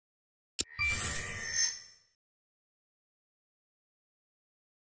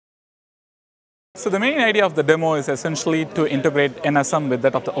So the main idea of the demo is essentially to integrate NSM with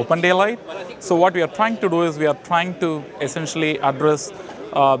that of the OpenDaylight. So what we are trying to do is we are trying to essentially address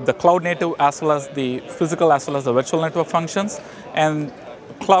the cloud native as well as the physical as well as the virtual network functions. And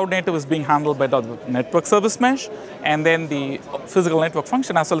cloud native is being handled by the network service mesh, and then the physical network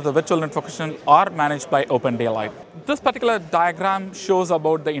function as well as the virtual network function are managed by OpenDaylight. This particular diagram shows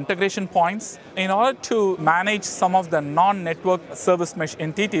about the integration points. In order to manage some of the non-network service mesh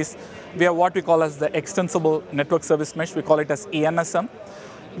entities, we have what we call as the extensible network service mesh. We call it as ENSM.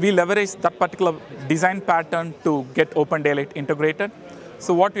 We leverage that particular design pattern to get OpenDaylight integrated.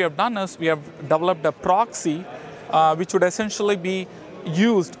 So what we have done is we have developed a proxy which would essentially be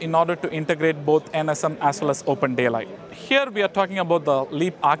used in order to integrate both NSM as well as OpenDaylight. Here we are talking about the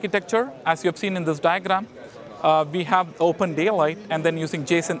Leap architecture. As you have seen in this diagram, we have OpenDaylight, and then using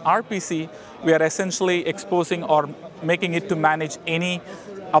JSON RPC, we are essentially exposing or making it to manage any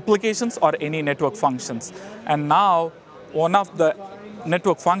applications or any network functions. And now one of the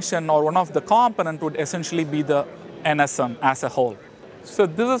network function or one of the component would essentially be the NSM as a whole. So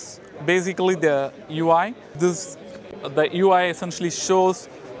this is basically the UI. The UI essentially shows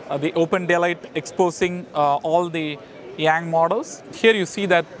the OpenDaylight exposing all the Yang models. Here you see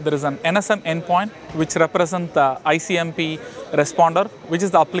that there is an NSM endpoint which represents the ICMP responder, which is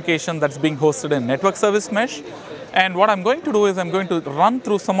the application that's being hosted in network service mesh. And what I'm going to do is I'm going to run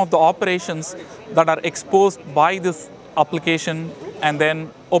through some of the operations that are exposed by this application, and then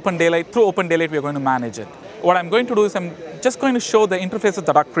through OpenDaylight we are going to manage it. What I'm going to do is I'm just going to show the interfaces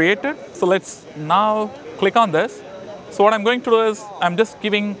that are created. So let's now click on this. So what I'm going to do is I'm just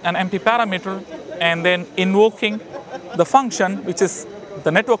giving an empty parameter and then invoking the function, which is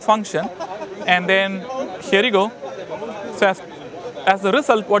the network function, and then here you go. So as the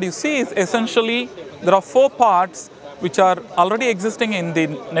result, what you see is essentially there are 4 parts which are already existing in the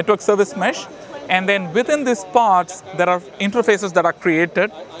network service mesh, and then within these parts there are interfaces that are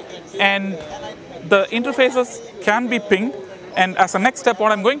created, and the interfaces can be pinged. And as a next step,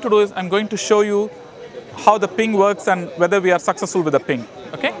 what I'm going to do is I'm going to show you how the ping works and whether we are successful with the ping.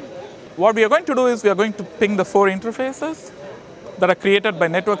 Okay? What we are going to do is we are going to ping the 4 interfaces that are created by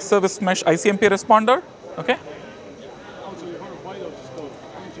network service mesh ICMP responder. Okay?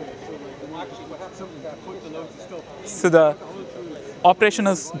 So the operation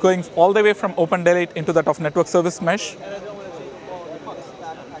is going all the way from OpenDaylight into that of network service mesh.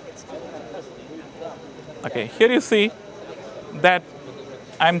 Okay, here you see that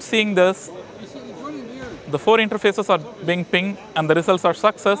I'm seeing this. The 4 interfaces are being pinged and the results are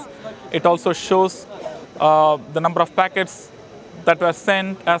success. It also shows the number of packets that were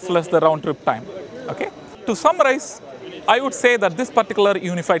sent as well as the round trip time. Okay? To summarize, I would say that this particular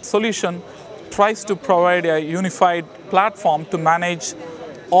unified solution tries to provide a unified platform to manage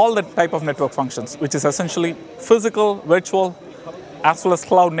all the type of network functions, which is essentially physical, virtual, as well as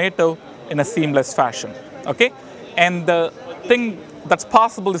cloud native in a seamless fashion. Okay? And the thing that's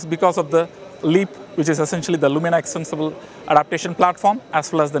possible is because of the Leap, which is essentially the Lumina extensible adaptation platform,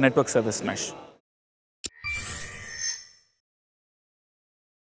 as well as the network service mesh.